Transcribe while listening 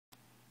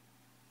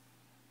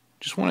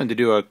Just wanted to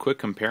do a quick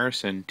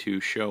comparison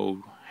to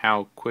show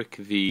how quick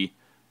the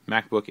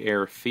MacBook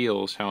Air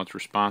feels, how its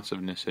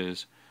responsiveness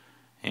is,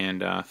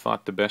 and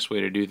thought the best way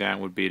to do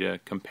that would be to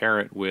compare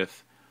it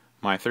with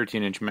my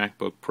 13-inch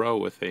MacBook Pro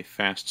with a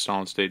fast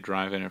solid-state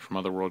drive in it from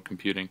Otherworld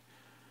Computing.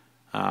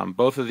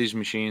 Both of these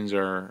machines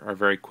are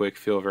very quick,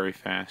 feel very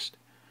fast.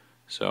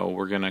 So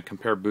we're going to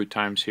compare boot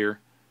times here.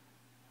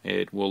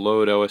 It will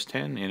load OS X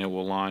and it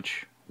will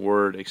launch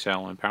Word,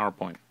 Excel, and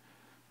PowerPoint.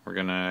 We're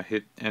going to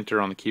hit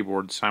enter on the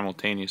keyboard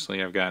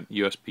simultaneously. I've got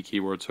USB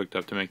keyboards hooked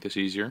up to make this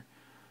easier,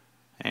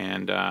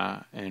 and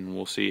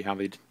we'll see how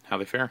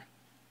they fare.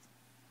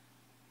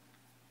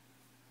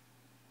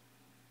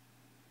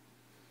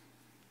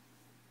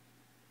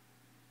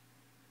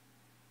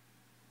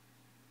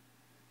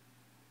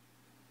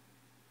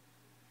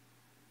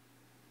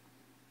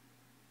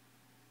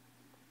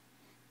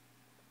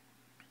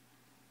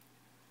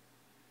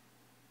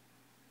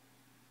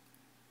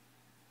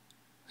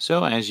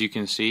 So as you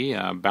can see,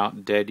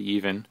 about dead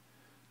even.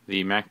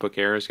 The MacBook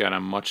Air has got a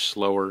much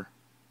slower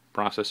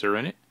processor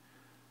in it,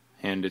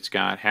 and it's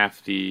got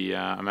half the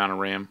amount of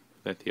RAM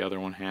that the other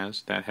one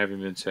has. That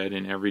having been said,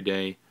 in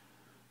everyday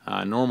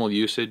normal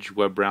usage,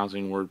 web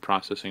browsing, word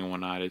processing, and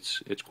whatnot,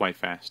 it's quite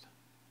fast.